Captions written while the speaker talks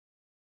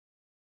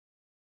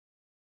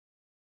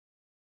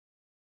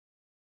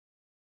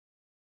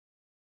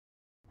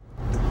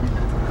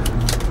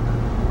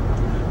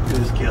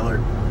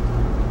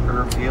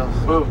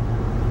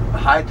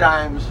High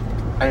times,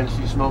 and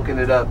she's smoking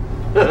it up.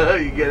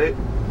 You get it?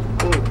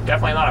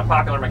 Definitely not a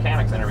popular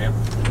mechanics interview.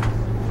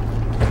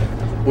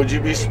 Would you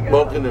be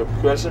smoking a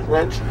crescent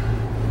wrench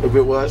if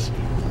it was?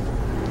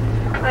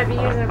 I'd be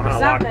using it for I'm gonna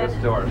lock something. this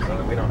door so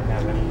that we don't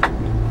have any.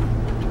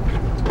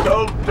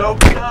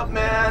 Dope it up,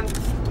 man.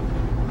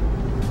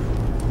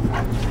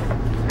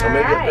 I'll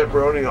make it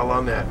pepperoni all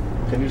on that.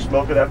 Can you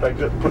smoke it after I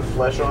put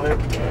flesh on it?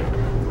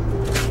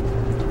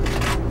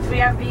 Do we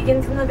have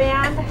vegans in the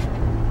band?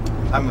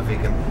 I'm a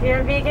vegan. You're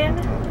a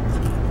vegan?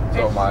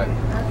 So am I.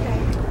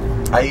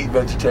 Okay. I eat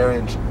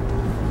vegetarians.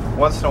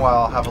 Once in a while,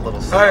 I'll have a little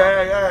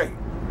salami. Hey.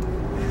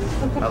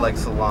 I like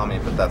salami,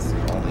 but that's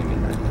the only meat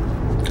I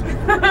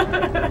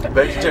eat.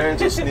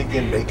 Vegetarians will sneak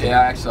in bacon. Yeah,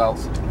 actually, I'll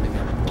make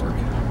it work.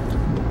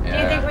 Do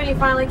you think when you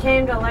finally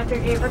came to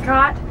Electric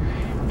Apricot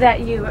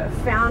that you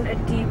found a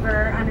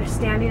deeper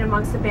understanding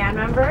amongst the band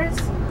members?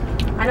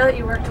 I know that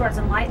you work towards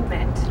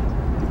enlightenment.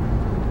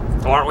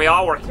 Aren't we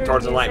all working Through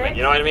towards music? enlightenment?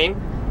 You know what I mean?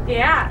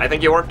 Yeah. I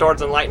think you work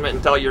towards enlightenment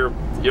until you're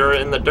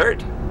in the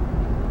dirt.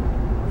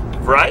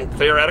 Right?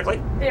 Theoretically?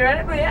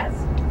 Theoretically, yes.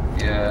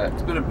 Yeah,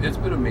 it's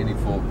been a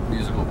meaningful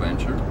musical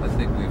venture. I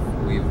think I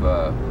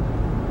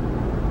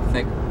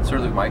think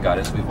certainly with my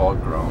guidance we've all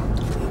grown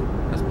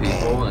as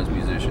people and as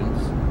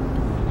musicians.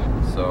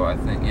 So I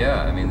think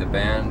I mean the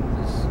band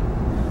is.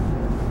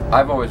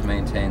 I've always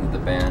maintained that the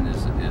band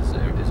is a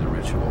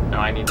ritual. No,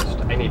 I need to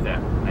cool.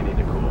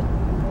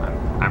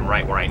 I'm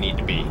right where I need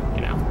to be.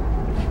 You know.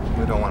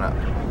 We don't want to.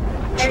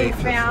 Have you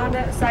found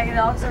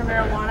psychedelics or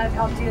marijuana have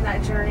helped you in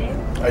that journey?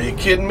 Are you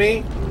kidding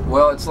me?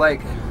 Well, it's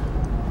like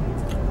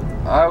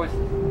I always,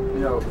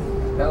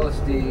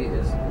 LSD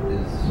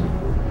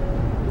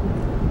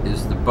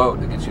is the boat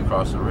that gets you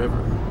across the river.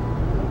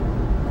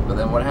 But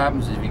then what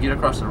happens is if you get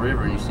across the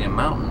river and you see a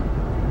mountain,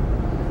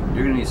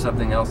 you're going to need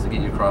something else to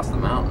get you across the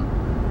mountain.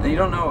 And you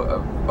don't know,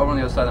 over on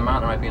the other side of the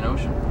mountain there might be an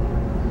ocean.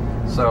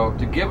 So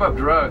to give up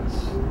drugs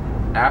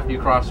after you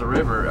cross the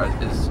river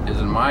is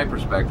in my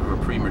perspective, a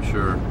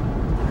premature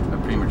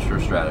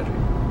strategy.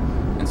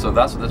 And so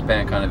that's what this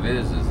band kind of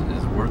is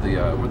we're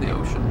the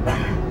ocean.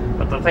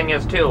 But the thing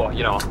is too,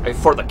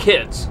 for the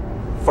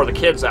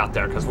kids out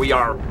there, because we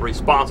are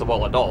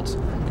responsible adults,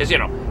 is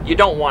you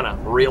don't want to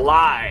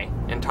rely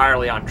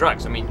entirely on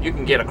drugs. I mean, you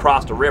can get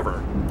across the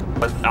river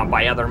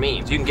by other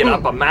means. You can get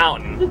up a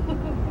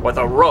mountain with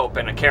a rope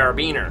and a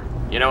carabiner.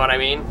 You know what I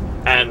mean?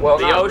 And well,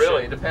 the not ocean.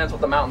 really. It depends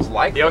what the mountain's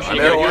like. The ocean,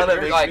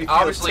 you're like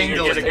obviously you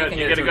get a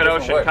good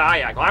ocean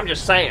kayak. Well, I'm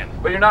just saying.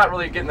 But you're not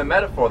really getting the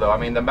metaphor, though. I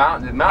mean, the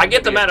mountain. I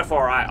get the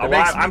metaphor.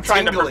 I'm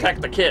trying to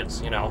protect the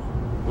kids. We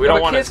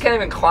don't want kids can't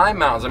even climb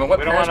mountains. I mean, what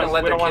parents gonna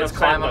let their kids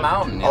climb a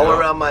mountain? All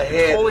around my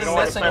head. Totally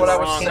missing what I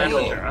was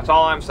saying. That's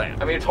all I'm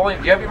saying. I mean,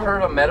 have you ever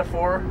heard of a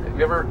metaphor? Have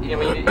you ever? You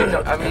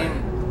understand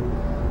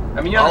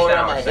all what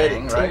around I'm my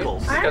saying, head, right?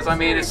 tingles. Because I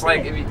mean, it's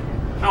like if you.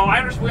 No,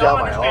 we all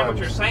understand what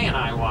you're saying,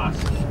 Iowa.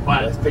 But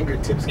my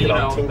fingertips get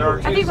all there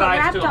are tingly. I think what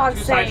sides Rap to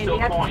Dog's saying, you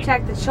have to coin.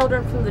 protect the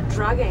children from the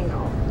drug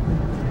angle.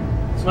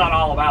 It's not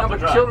all about the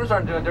drugs. Children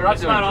aren't doing. They're not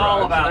It's doing not all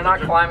drugs. about They're the not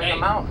dr- climbing Hey, a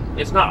mountain.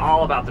 It's not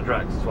all about the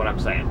drugs, is what I'm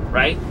saying,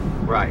 right?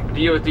 Right.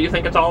 Do you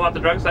think it's all about the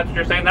drugs? That's what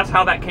you're saying? That's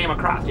how that came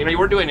across.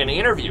 We're doing an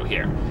interview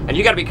here, and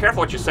you got to be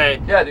careful what you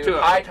say. Yeah, dude.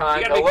 High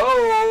time.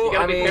 Hello. You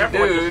got to be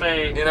careful what you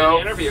say in the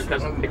interview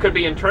because it could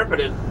be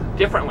interpreted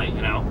differently.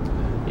 You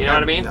know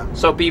what I mean? Yeah.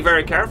 So be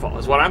very careful,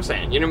 is what I'm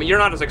saying. You're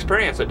not as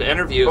experienced at the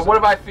interviews. But what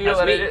if I feel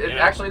that me, it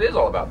actually is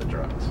all about the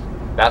drugs?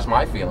 That's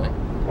my feeling.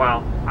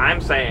 Well,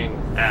 I'm saying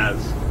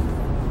as,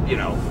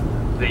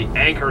 the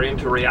anchor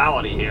into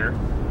reality here,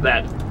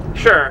 that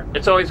sure,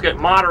 it's always good.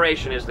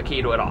 Moderation is the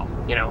key to it all.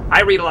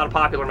 I read a lot of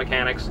popular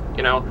mechanics.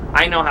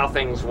 I know how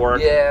things work.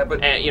 Yeah,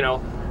 but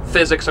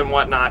physics and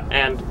whatnot,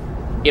 and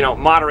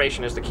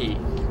moderation is the key.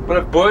 But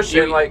if Bush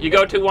you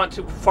go too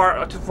far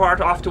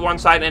off to one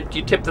side and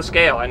you tip the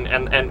scale,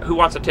 and who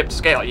wants to tip the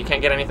scale? You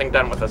can't get anything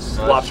done with a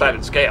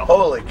lopsided scale.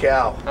 Holy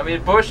cow! I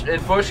mean, Bush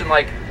and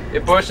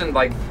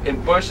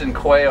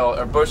quail,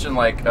 or Bush and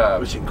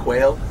Bush and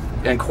quail.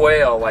 And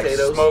quail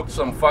Potatoes. smoked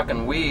some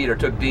fucking weed or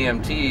took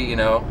DMT,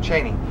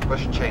 Cheney.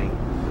 Bush and Cheney.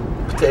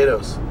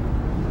 Potatoes.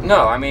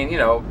 No, I mean,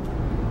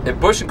 if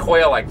Bush and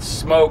quail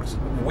smoked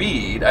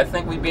weed, I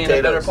think we'd be in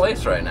a better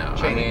place right now.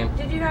 Cheney.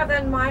 Did you have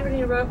that in mind when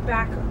you wrote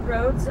Back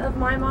Roads of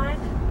My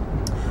Mind?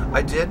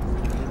 I did.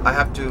 I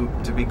have to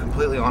be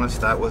completely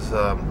honest, that was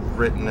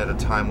written at a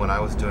time when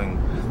I was doing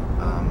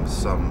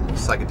some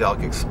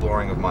psychedelic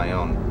exploring of my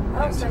own.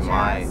 Such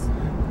as?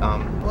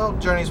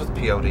 Journeys with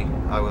peyote.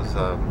 I was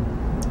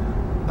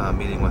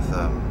meeting with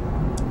a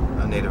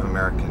Native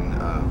American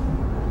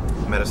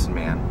medicine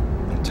man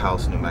in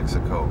Taos, New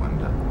Mexico,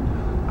 and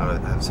I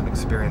had some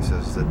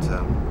experiences that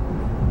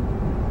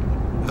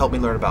helped me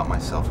learn about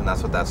myself, and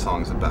that's what that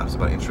song is about. It's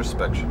about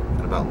introspection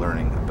and about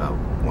learning about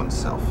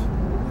oneself.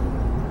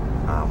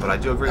 But I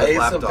do agree with I ate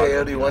Lapdog. some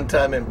peyote one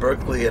time in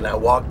Berkeley, and I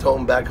walked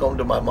back home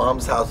to my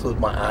mom's house with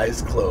my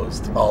eyes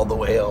closed all the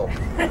way home.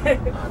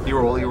 You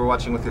were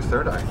watching with your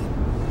third eye.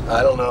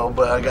 I don't know,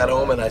 but I got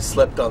home and I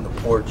slept on the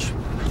porch.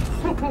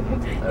 You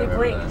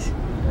blinked.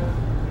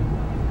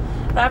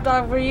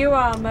 Lapdog, were you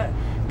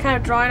kind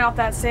of drawing off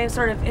that same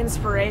sort of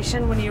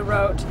inspiration when you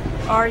wrote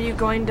 "Are You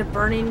Going to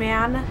Burning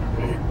Man"?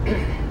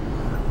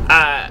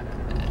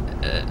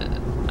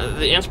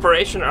 The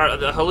inspiration, or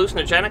the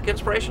hallucinogenic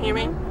inspiration, you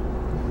mean?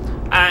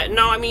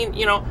 No, I mean,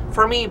 you know,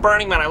 for me,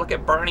 Burning Man, I look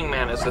at Burning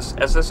Man as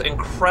this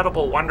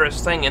incredible,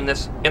 wondrous thing in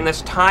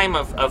this time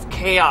of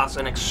chaos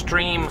and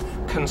extreme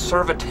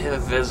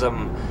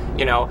conservatism.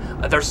 You know,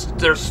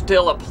 there's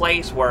still a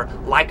place where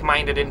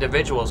like-minded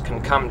individuals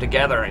can come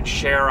together and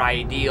share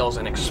ideals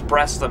and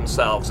express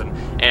themselves and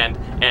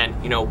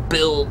you know,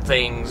 build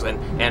things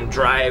and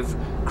drive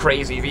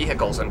crazy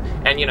vehicles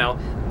and you know,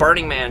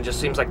 Burning Man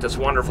just seems like this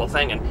wonderful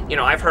thing. And you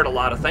know, I've heard a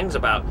lot of things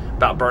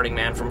about Burning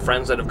Man from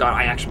friends that have gone.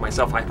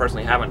 I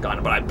personally haven't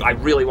gone, but I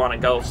really want to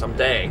go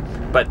someday.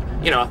 But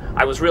you know,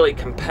 I was really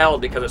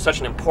compelled because it's such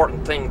an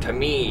important thing to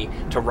me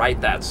to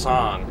write that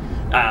song.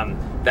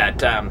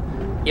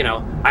 You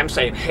know, I'm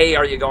saying, hey,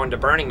 are you going to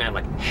Burning Man?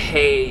 Like,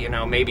 hey, you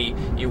know, maybe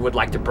you would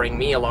like to bring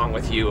me along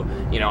with you,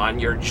 you know, on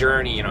your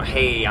journey. You know,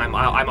 hey, I'm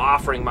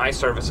offering my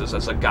services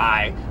as a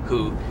guy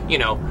who, you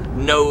know,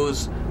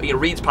 knows, you know,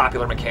 reads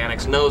popular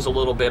mechanics, knows a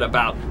little bit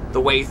about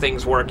the way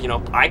things work. You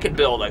know, I could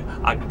build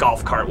a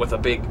golf cart with a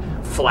big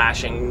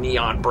flashing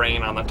neon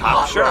brain on the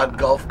top. Hot rod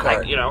golf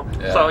cart. You know,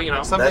 so, you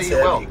know. Someday you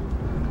will.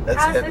 That's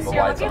How's heavy. this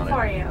year looking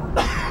for you?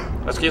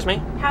 Excuse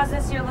me? How's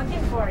this year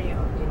looking for you?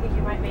 Do you think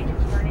you might make it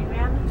to Burning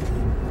Man?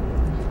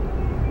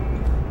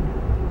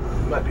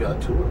 Might be on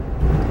tour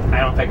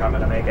I don't think I'm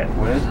going to make it.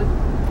 When is it?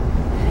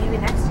 Maybe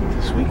next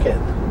year. this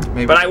weekend.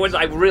 Maybe. But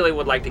I really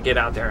would like to get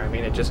out there. I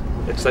mean, it's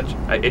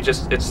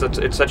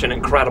such an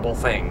incredible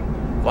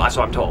thing. Well, that's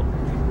what I'm told.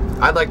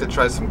 I'd like to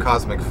try some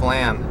cosmic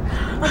flan.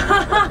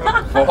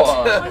 Hold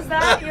on. Was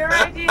that your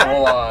idea?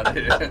 Hold on,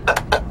 dude.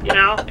 You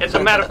know, it's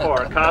a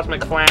metaphor.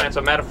 Cosmic flan. It's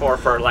a metaphor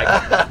for, like,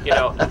 you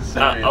know,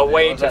 a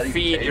way to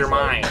feed your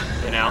mind.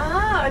 You know.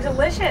 Oh,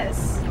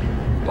 delicious.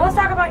 Well, let's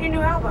talk about your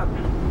new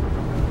album.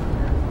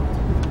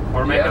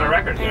 We're making a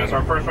record. You know, it's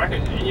our first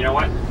record. You know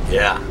what?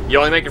 Yeah. You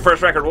only make your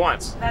first record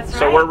once. That's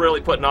So right. we're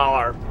really putting all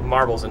our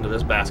marbles into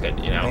this basket.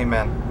 You know.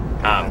 Amen.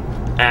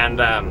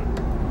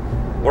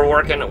 We're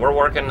working.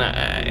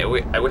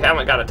 We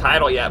haven't got a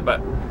title yet,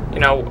 but you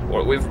know,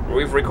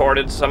 we've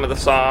recorded some of the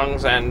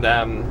songs, and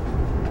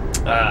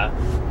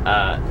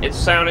it's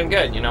sounding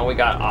good. You know, we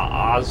got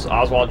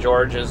Oswald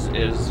George is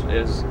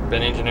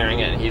been engineering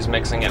it, and he's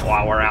mixing it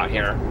while we're out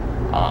here.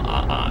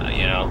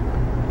 You know,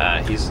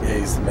 he's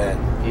the man.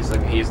 He's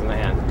the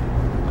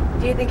man.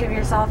 Do you think of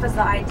yourself as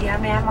the idea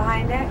man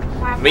behind it?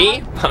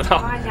 Me?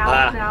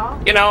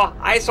 No. You know,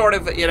 I sort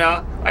of, you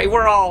know,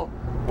 we're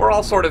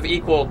all sort of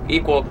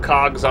equal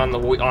cogs on the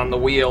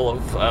wheel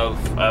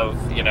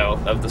of you know,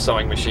 of the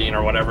sewing machine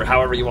or whatever,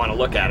 however you want to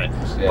look at it.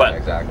 Yeah, but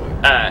exactly.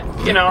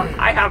 you know,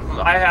 I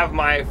have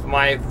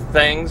my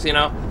things. You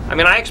know, I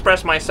mean, I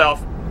express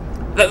myself.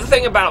 The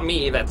thing about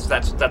me that's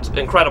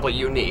incredibly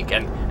unique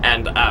and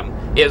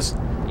is,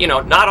 you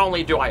know, not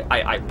only do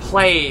I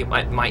play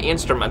my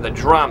instrument, the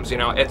drums, you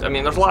know, I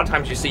mean, there's a lot of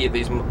times you see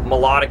these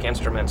melodic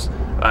instruments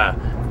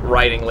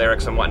writing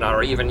lyrics and whatnot,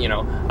 or even, you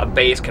know, a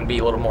bass can be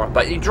a little more,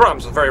 but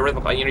drums is very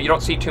rhythmical. You know, you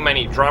don't see too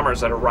many drummers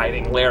that are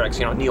writing lyrics.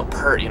 You know, Neil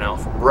Peart, you know,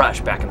 from Rush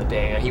back in the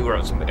day, he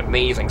wrote some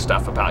amazing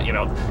stuff about, you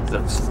know,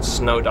 the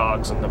snow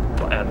dogs and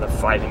the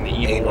fighting the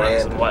evil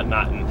ones and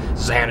whatnot, and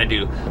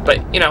Xanadu.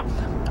 But, you know,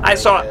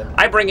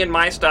 I bring in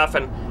my stuff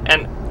and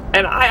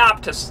I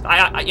opt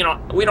to, you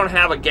know, we don't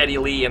have a Geddy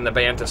Lee in the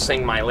band to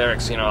sing my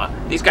lyrics. You know,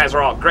 these guys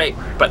are all great,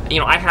 but you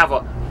know, I have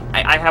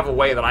a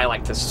way that I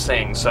like to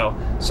sing. So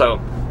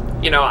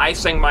you know, I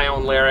sing my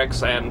own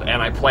lyrics and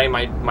I play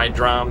my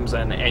drums,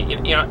 and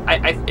you know,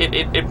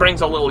 it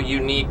brings a little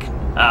unique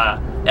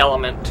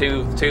element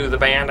to the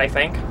band, I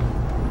think.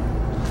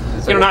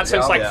 You know, not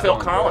since like Phil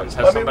Collins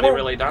has somebody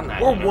really done that.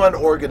 We're you know? one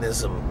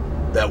organism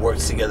that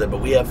works together, but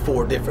we have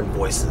 4 different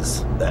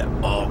voices that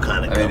all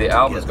kind of come the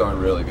album is together.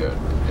 going really good.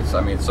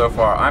 I mean, so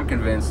far, I'm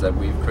convinced that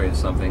we've created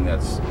something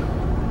that's,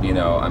 you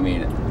know, I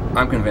mean,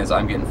 I'm convinced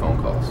I'm getting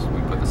phone calls. We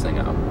put this thing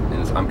out,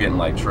 and I'm getting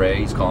like Trey,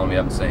 he's calling me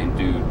up and saying,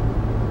 dude,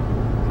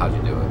 how'd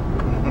you do it?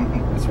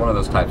 It's one of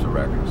those types of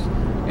records.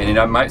 And you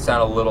know, it might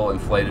sound a little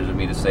inflated to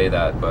me to say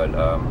that, but,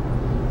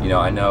 you know,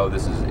 I know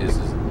this is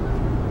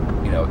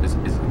you know, is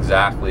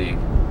exactly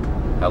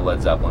how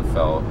Led Zeppelin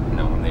felt, you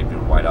know, when they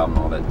did White Album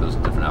and all that, those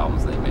different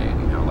albums they made,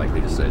 you know, like they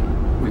just said,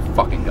 we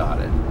fucking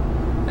got it.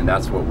 And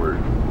that's what we're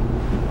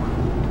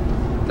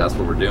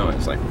doing.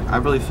 It's like, I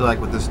really feel like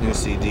with this new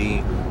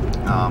CD,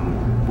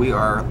 we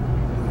are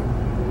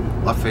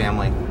a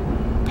family,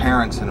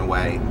 parents in a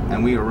way,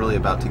 and we are really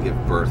about to give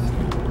birth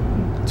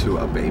to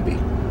a baby.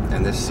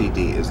 And this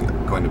CD is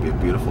going to be a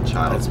beautiful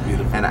child. That's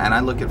beautiful. And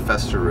I look at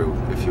Festeru,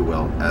 if you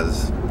will,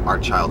 as our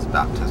child's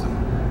baptism.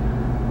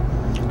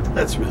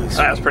 That's really sweet.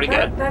 That's pretty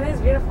good. That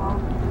is beautiful.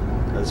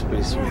 That's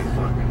pretty sweet.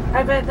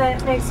 I bet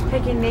that makes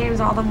picking names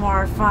all the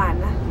more fun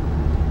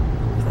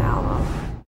for the album.